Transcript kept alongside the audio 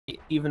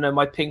even though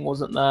my ping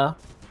wasn't there.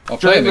 I'll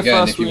play him the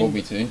again first if you win. want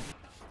me to.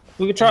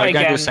 We could try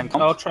again.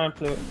 Senkomp? I'll try and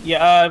play it.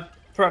 Yeah,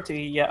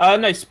 practically, yeah.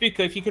 No,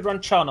 Spooker, if you could run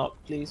Charnok,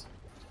 please.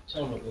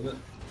 Charnok, was it?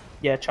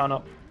 Yeah,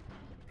 Charnok.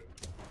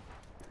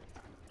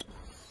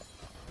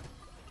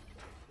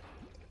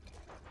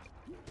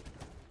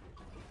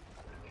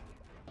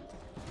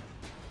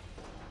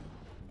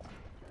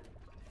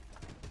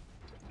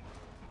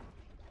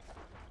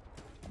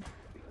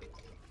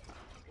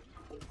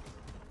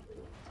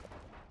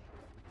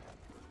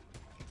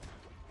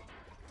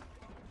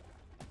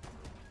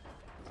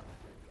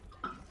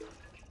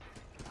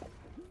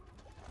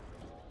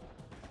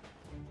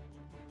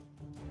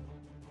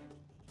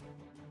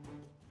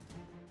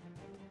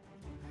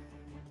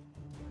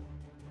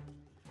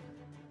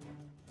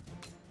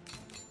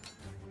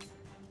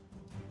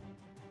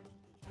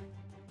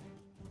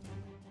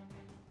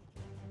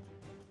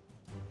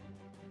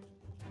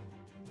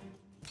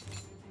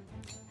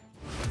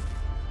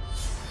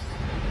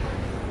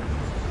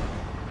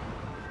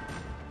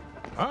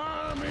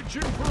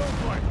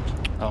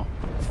 Oh,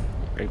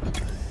 great.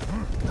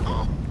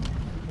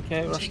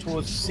 Okay, rush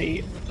towards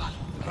C.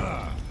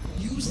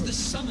 Use the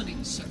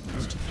summoning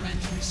circles to grant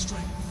me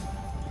strength.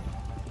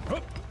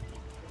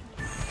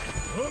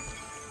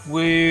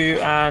 Woo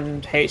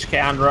and HK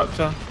and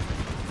Rupture.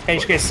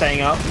 HK is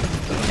staying up.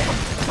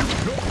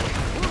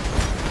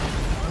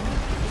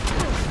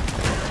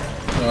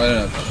 No, I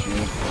don't have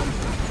shield.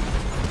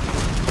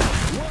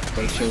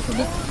 Gotta chill for a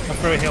bit. I'll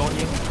throw a heal on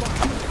you.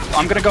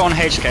 I'm gonna go on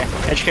HK.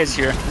 HK's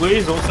here. Woo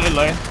is also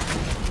low.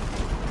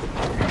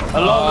 A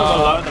lot of them are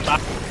low at the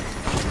back.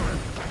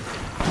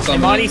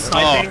 Imani's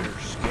sniping.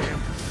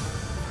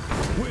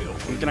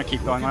 I'm gonna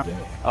keep going up.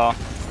 Oh,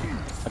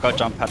 I got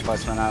jump pad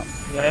twice, ran out.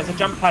 Yeah, there's a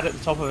jump pad at the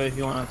top of it if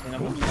you want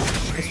anything.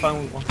 It's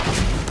fine with one.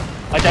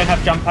 I don't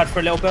have jump pad for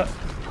a little bit.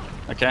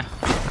 Okay.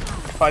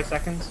 5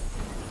 seconds.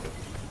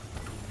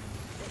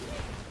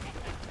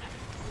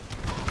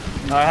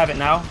 No, I have it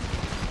now.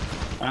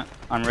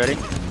 I'm ready.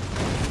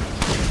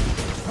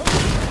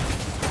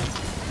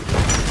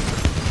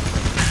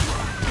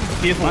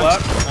 Beautiful work.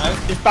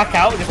 Nice. Just back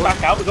out, we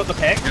got the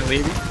pick. You're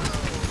leaving.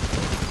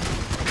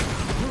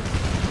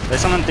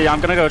 There's something D, I'm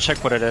gonna go check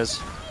what it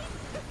is.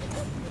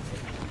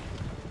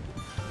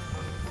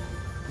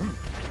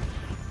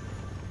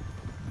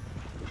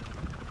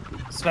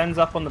 Sven's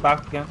up on the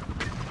back again.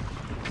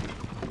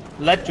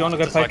 Led, do you want to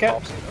go Just poke like it?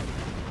 pops.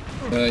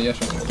 Yeah,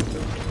 sure.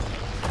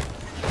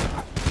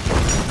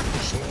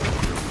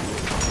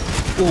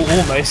 Ooh,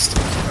 almost.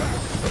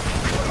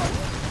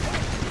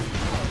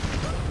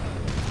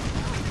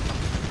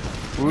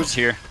 Who's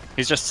here?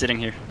 He's just sitting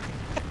here,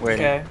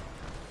 waiting. Okay.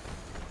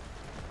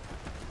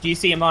 Do you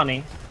see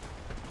Imani?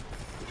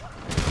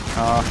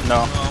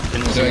 No.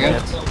 Didn't Do see it it again?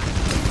 yet.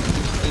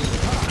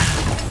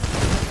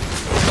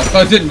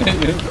 I didn't hit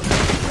you.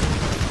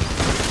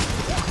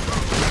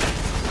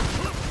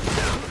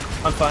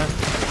 I'm fine.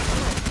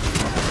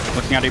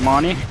 Looking at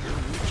Imani.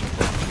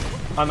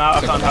 I'm out,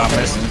 I can't help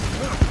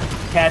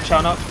it. Care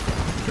Charnok.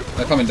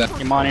 They're coming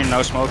down. Imani,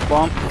 no smoke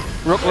bomb.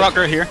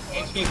 Rocker here.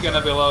 He's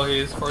gonna be low,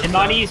 he's forced.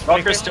 Imani's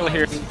Rocker's still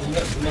here.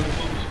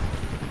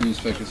 Use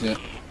focus, yeah.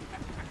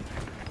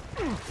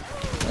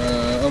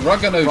 Oh,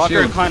 Rock got no Rocker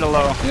shield. kinda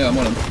low. Yeah, I'm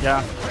on him.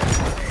 Yeah.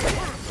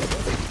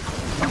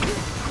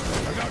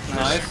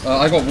 Nice.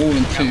 I got wall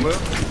in 2.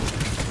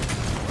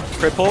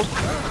 Crippled.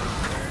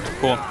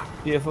 Cool.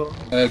 Beautiful.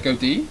 Go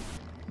D.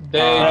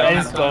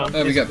 It's gone.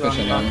 We get It's gone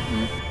pushing now. now.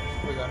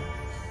 We got it.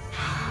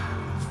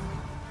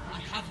 I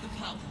have the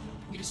power.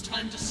 It is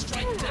time to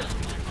strike down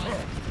my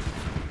rival.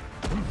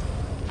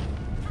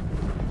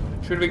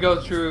 Should we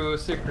go through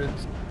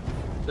secrets?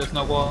 There's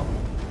no wall.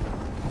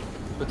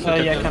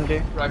 Yeah, can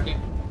do. Rocky.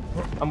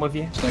 I'm with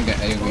you. Just don't get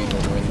AoE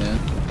while we're in there.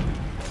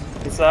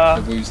 It's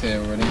The Woo's here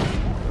already.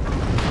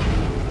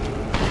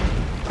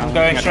 I'm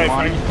going straight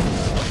for Imani. you.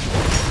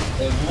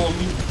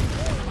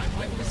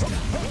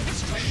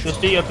 Just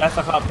do your best,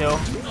 like uphill.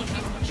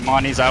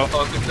 Imani's out.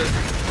 Focus it.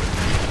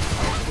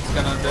 It's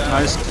gonna die.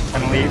 Nice.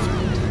 Gonna leave.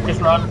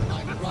 Just run.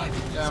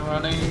 Yeah, I'm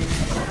running.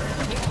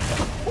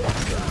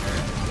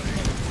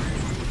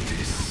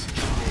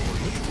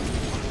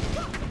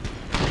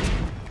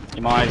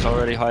 Imani's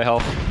already high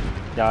health.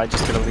 Yeah, I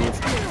just gotta leave.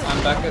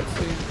 I'm back at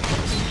C.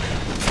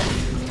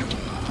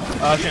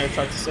 I shouldn't have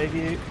tried to save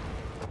you.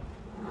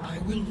 I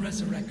will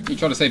resurrect. You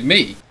trying to save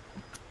me?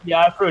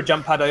 Yeah, I threw a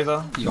jump pad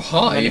over. You're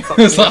high. And then he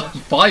There's fucked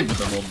like 5 of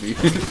them on me.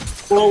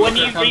 Well, when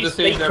you Come to reach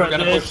see if they're secret,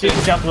 gonna the push super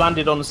it. jump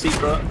landed on the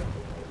secret.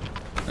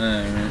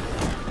 Alright.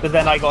 But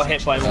then I got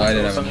hit by one I or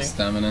didn't have any something.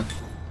 stamina.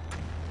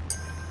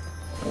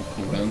 Or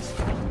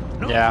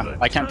cooldowns. Yeah,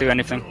 I can't do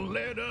anything.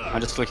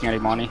 I'm just looking at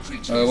Imani.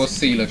 What's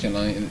C looking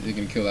like? You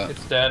can kill that.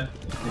 It's dead.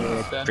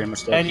 It's dead. Pretty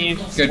much dead. And you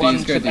Go D, one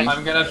go to D.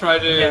 I'm gonna try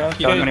to Yeah,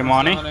 keep going it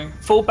Imani. summoning.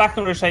 fall back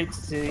and rotate to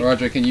C.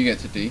 Roger, can you get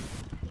to D?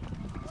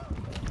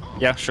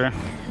 Yeah, sure.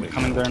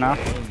 Coming there now.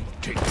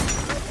 Going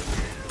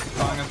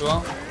as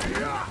well.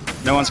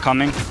 No one's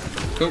coming.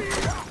 Cool.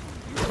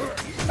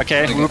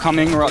 Okay, Okay. we're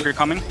coming. Rocker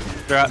coming.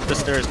 They're at the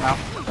stairs now.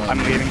 I'm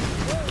leaving.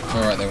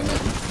 Alright, they went there.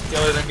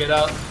 Kill it and get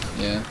out.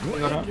 Yeah. We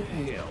got it.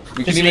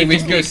 We Just can leave, we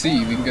just can go leave.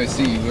 C. We can go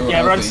C. We're all Yeah,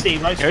 run healthy. C,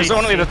 run There's straight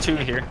only C. the 2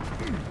 here.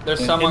 There's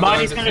Yeah. someone going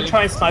Imani's to gonna C.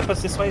 try and snipe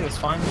us this way, that's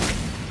fine.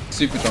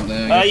 Super jump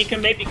there. I You guess.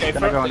 can maybe go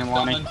Gonna for go it. on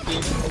Imani.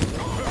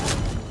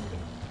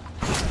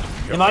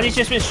 Imani's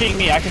just been shooting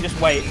me, I can just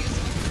wait.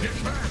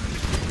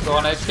 Go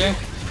on HK.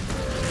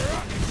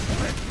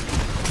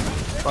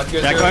 But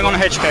Yeah, going on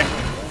HK.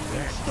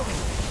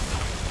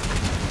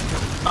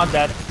 I'm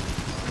dead.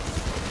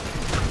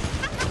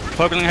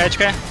 Focusing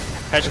HK.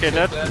 HK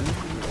dead.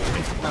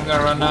 I'm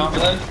gonna run now.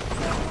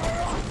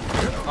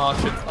 Oh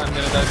shit, I'm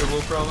gonna die to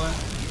Wolf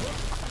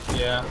probably.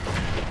 Yeah.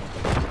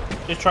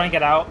 Just try and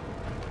get out.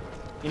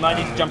 You might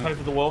need to jump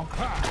over the wall.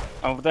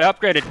 Oh, they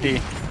upgraded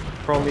D.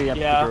 Probably a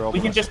Yeah, bigger we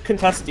can obelisk. just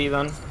contest D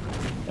then.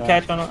 Yeah.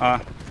 Okay, turn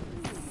on.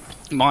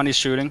 Imani's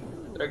shooting.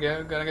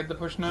 Gonna get the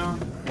push now.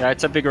 Yeah,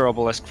 it's a bigger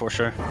obelisk for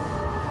sure.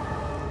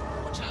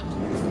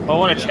 I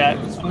want to check.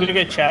 I'm gonna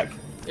go check.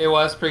 It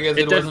was because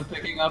it did- wasn't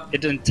picking up.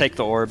 It didn't take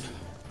the orb.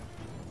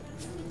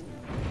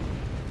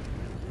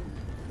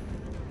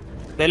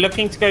 They're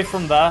looking to go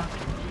from there.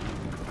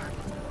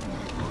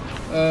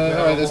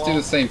 Alright, let's do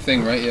the same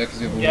thing, right? Yeah, because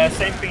we have a Yeah,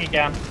 same thing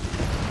again.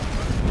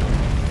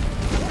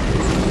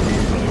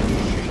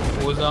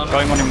 Who's on?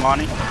 Going on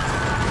Imani.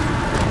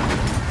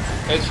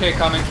 HK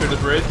coming through the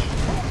bridge.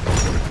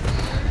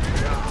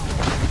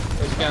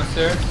 HK on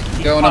stairs.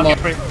 Go on, Can't I'm get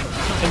on. through.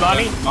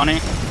 Imani, Imani.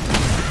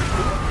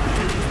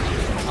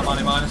 I'm on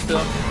Imani still.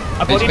 I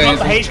bought him HK up. is-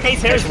 The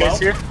HK's here as well. HK's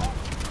here.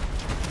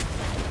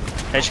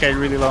 HK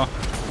really low.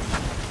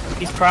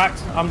 He's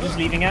cracked. I'm just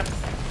leaving it.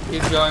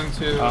 He's going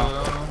to.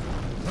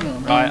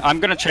 Right, I'm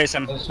gonna chase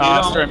him.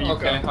 Sturm, you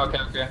okay, go.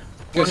 okay.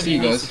 Go C, He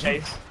needs guys. to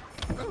chase.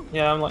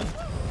 Yeah, I'm like.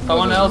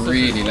 Someone else is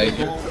really late.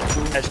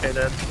 HK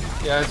dead.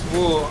 Yeah, it's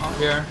Wu up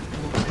here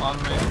on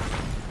me.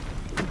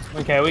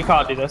 Okay, we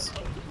can't do this.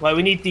 Like,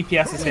 we need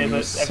DPSs here,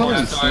 but So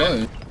everyone's...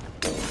 slow.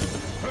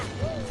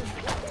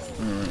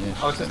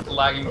 I was just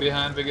lagging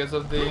behind because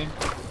of the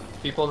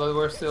people that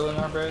were still in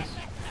our base.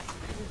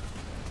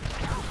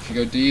 Should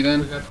we go D then?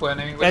 We got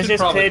 20. We Let's should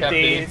just probably clear cap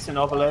D, D. it's an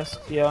obelisk,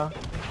 yeah.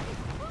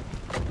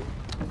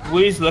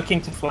 Wu's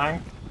looking to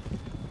flank.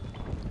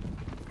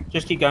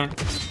 Just keep going.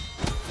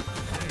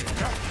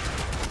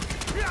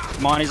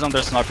 Imani's on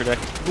their sniper deck.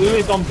 Wu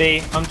is on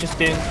B, I'm just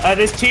doing...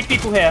 there's 2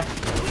 people here.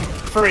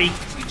 3.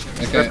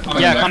 Okay.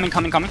 Yeah, back.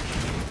 coming.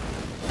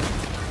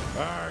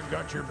 I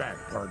got your back,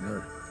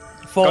 partner.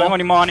 4. Going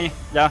on Imani.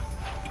 Yeah.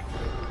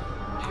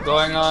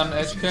 Going on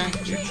HK.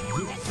 It's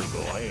good for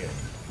the land.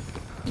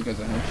 You guys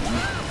are helping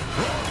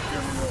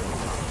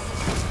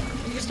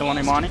me. Still on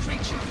Imani.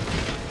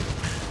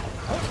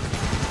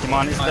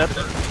 Imani's dead.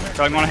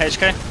 Going on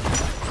HK.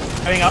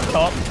 Going up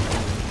top.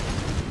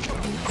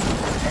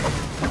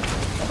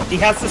 He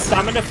has the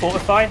stamina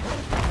fortify.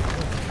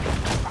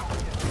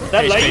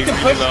 That low, you can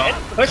push it.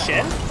 Push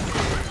it.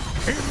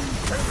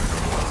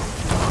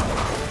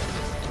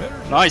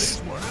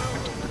 Nice.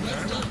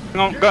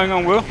 Going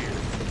on Wu.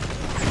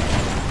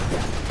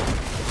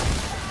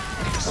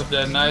 Was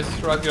dead. Nice.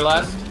 Rock your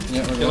last.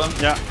 Yeah, we're Kill good.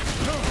 him. Yeah.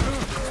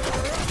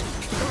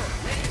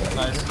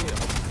 Nice.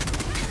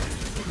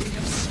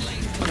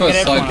 I got a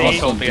Get side everyone boss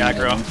B. on the B,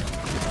 aggro. man.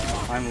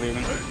 I'm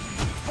leaving.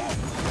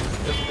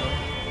 Just go.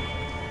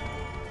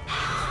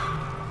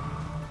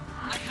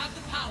 I have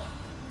the power.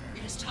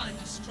 It is time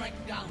to strike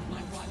down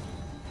my rival.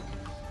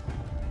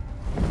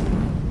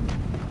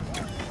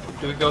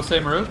 Do we go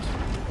same route?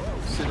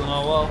 Still don't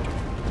know well.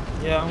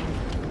 Yeah,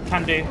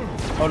 can do.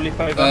 I'll leap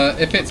over.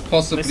 If it's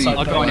possibly This side,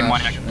 I'll go on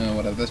Flash, Imani.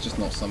 whatever, that's just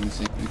not summon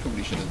C. We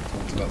probably should have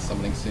talked about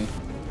summoning C.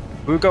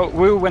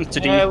 Wu went to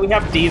D. Yeah, we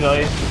have D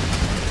though.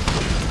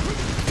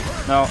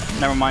 No,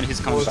 never mind. He's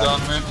coming Who's back.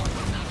 on me?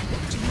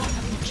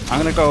 I'm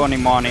gonna go on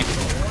Imani.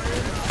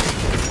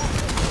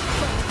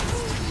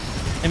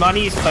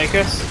 Imani is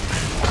focus.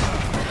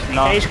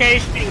 No. HK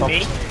is shooting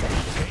me.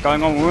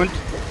 Going on wound.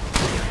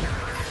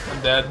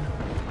 I'm dead.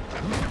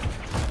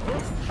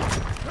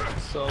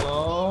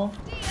 Solo.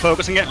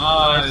 Focusing it.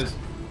 Nice.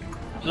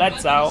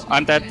 Let's out.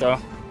 I'm dead though.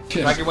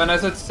 Like when I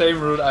said same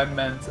route, I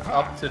meant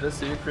up to the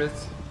secret.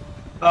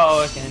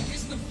 Oh, okay.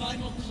 Is the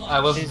final plot. I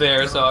was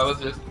there, so I was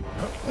just.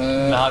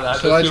 that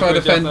Shall I just try super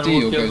defend jump D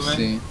and or will go kill me.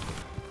 C?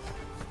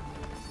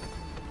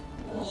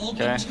 All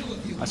Okay. but 2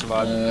 of you. I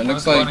survived. Looks I'm like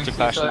spawning To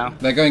flash C-side. now.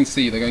 they're going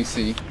C. They're going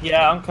C.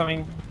 Yeah, I'm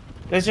coming.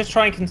 Let's just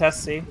try and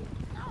contest C.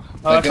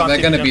 Oh, I They're, can't they're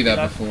see going to the be jump there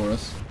left. before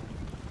us.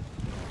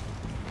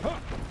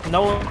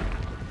 No one.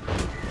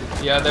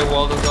 Yeah, they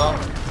walled us off.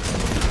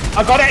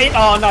 I got it.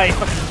 Oh no! I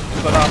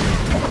fucking got up.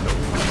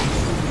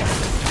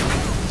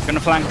 Gonna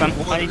flank them.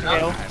 I need to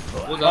heal.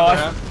 Who's Oh,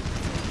 under him?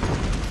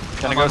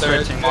 Gonna I'm go on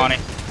straight to there. Imani.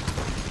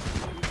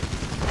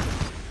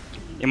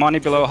 Imani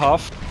below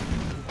half.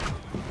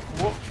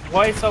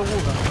 Why is that wall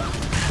then?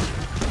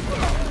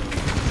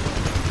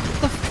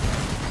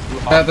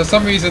 For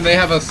some reason they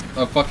have a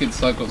fucking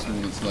Cyclops wall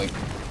that's like...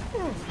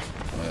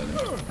 I don't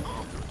know.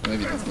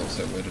 Maybe that's not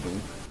so weird at all.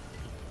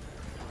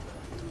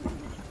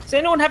 Is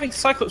anyone having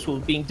Cyclops wall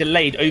being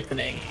delayed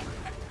opening?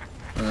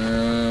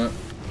 Yeah,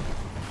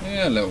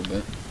 a little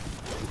bit.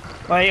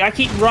 Like, I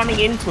keep running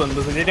into them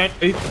because they don't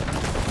open.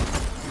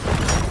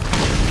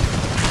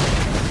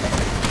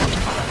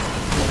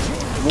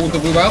 Wall the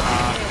woo out.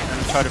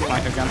 Try to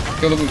flank again.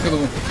 Kill the woo, kill the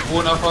woo.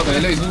 Wall now, Okay,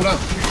 Froggy. he's walled out.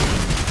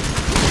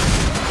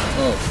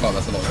 Oh, fuck,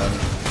 that's a lot of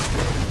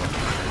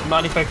damage.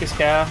 Money focus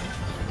care.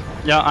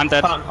 Yeah, I'm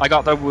dead. Can't. I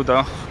got the wood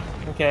though.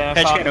 Okay, I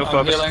HK can't. no I'm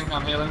focus. healing,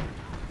 I'm healing.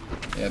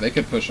 Yeah, they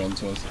could push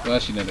onto us. Well,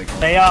 actually, no, they can't.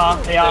 They are.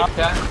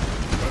 Okay.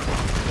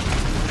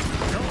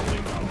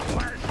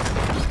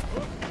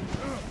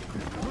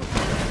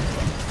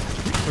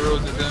 The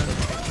roads are there.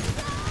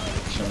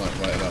 I'm like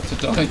right about to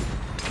die.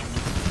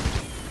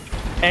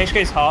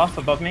 HK's half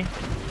above me.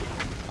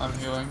 I'm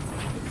healing.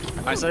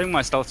 I'm setting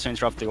my stealth to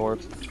interrupt the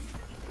orb.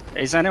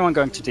 Is anyone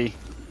going to D?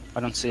 I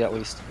don't see at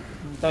least.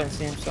 Don't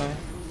seem so.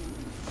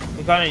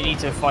 We kind of need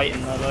to fight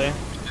in there though.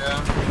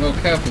 Yeah. Well,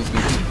 careful,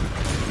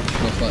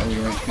 Spooky. Most likely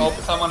your HP. Oh,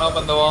 someone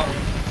opened the wall.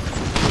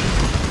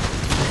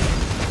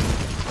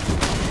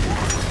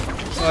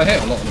 Oh, I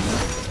hit a lot of them.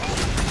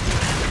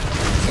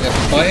 I guess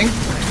we're fighting.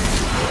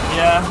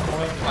 Yeah.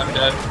 I'm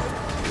dead.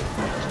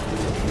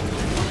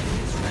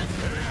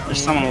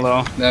 There's someone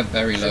low. They're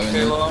very low in Okay,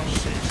 here. low.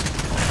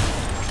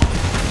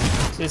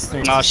 This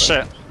thing Oh is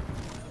shit.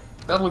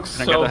 That looks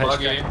Can I so get the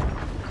buggy. HK?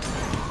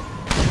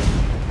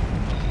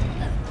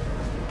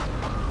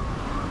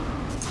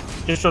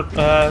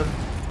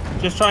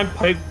 Just try and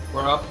poke.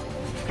 We're up.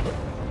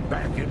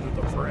 Back into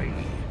the fray.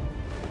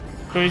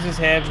 Cruiser's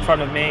here in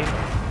front of me.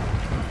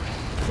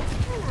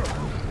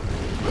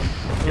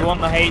 We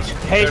want the H.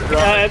 They're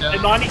dropping down.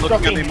 Imani's Looking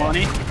at dropping. the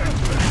money.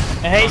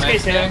 The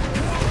HK's here.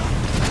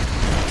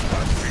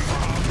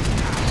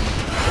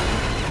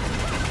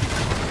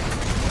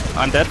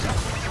 I'm dead.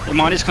 The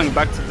money's coming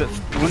back to the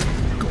wound.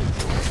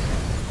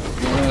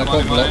 I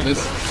can't block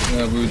this.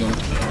 Wooed on.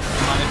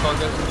 Money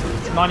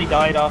focus. Imani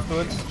died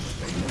afterwards.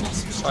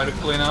 Try to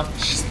clean up.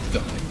 Just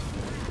die.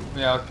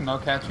 Yeah, no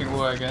catching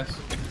Wu, I guess.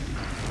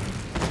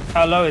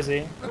 How low is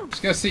he?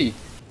 Just go see.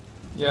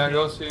 Yeah,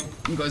 go see.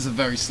 You guys are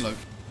very slow.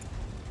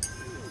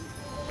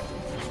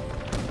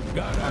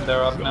 And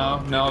they're up now.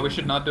 No, we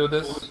should not do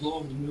this.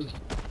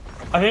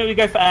 I think we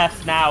go for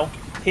F now.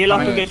 Heal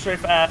up and Okay. go straight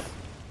for F.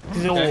 This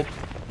is Okay. all.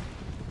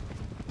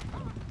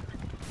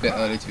 Bit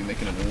early to be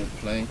making an all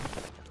play.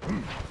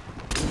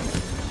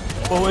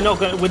 Well,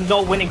 we're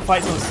not winning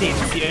fights on C.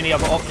 It's the only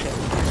other option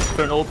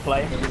for an all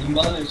play.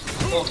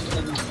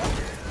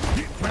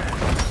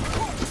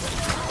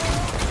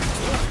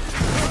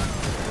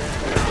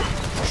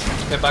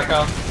 Get back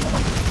out.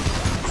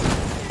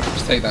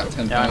 Just take that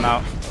 10 Yeah, I'm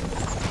out.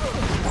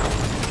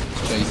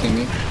 Chasing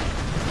me.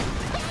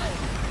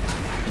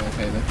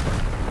 Okay then.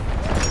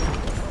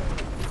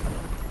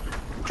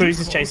 Cruz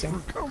is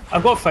chasing.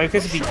 I've got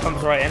focus if he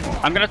comes right in.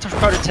 I'm gonna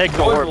try to take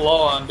the What's orb.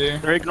 low on,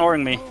 dude? They're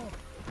ignoring me.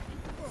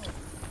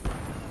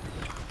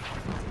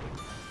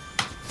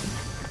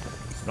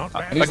 Not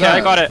bad. Who's Okay, I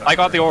that? got it. I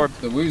got the orb.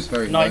 The woo's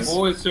very Nice. low.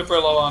 Wu is super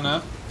low on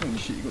it. Holy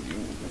shit, you got the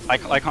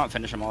orb. I can't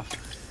finish him off.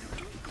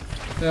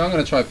 Yeah, I'm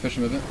gonna try to push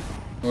him a bit.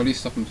 Or at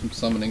least stop him from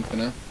summoning for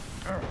now.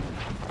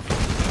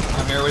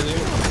 I'm here with you.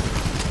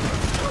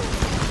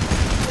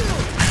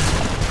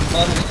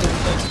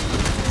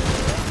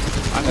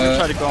 I'm gonna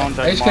try to go on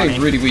the HK money.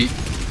 really weak.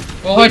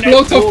 Oh, I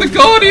blocked off the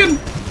Guardian!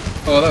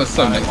 Oh, that was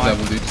so next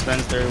level, dude.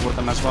 Spends there with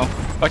them as well.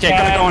 Okay,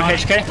 gonna go on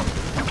HK.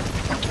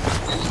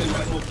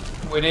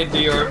 We need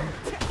the orb.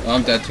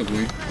 I'm dead to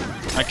Woo.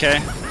 Okay,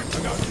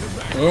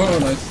 Oh,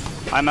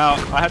 nice. I'm out.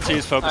 I had to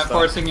use focus I'm though.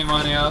 forcing your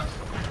money out.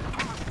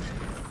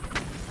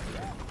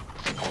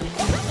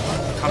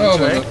 Coming Oh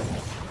to my A.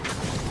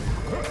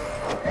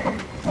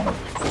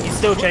 god. He's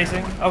still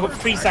chasing. I've got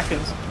 3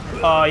 seconds.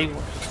 Oh, he...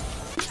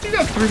 Just do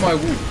that through my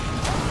wall.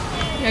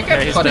 Yeah, Yeah,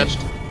 get he's punished.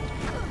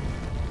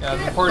 Yeah,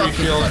 the 40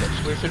 shield.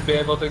 We should be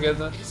able to get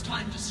this. It's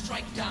time to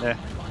strike down Yeah. my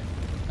rival.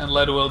 And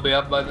lead will be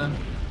up by then.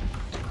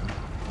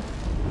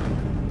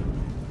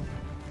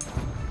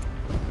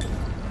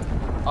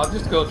 I'll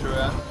just go through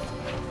it.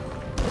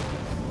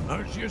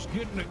 I was just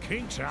getting the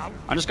kinks out.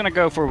 I'm just gonna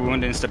go for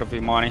wound instead of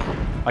Imani.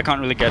 I can't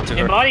really get to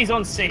her. Imani's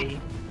on C.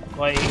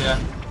 Like, Yeah.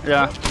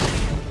 Yeah.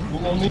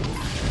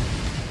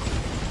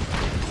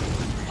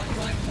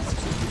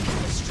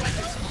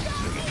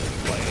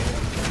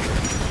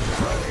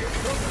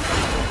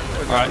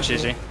 Alright,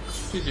 cheesy.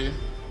 GG.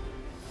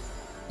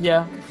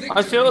 yeah.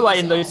 I feel like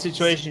in those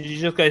situations, you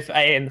just go for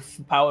A and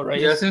power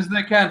raise. Yeah, since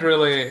they can't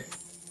really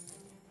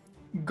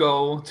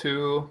go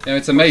to. Yeah,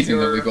 it's amazing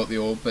that your- we got the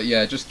orb, but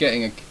yeah, just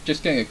getting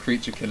a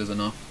creature kill is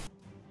enough.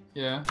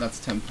 Yeah. That's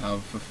 10 power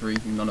for free.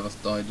 None of us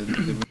died, did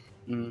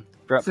we?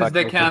 Drop Since back they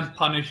real quick. can't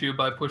punish you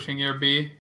by pushing your B,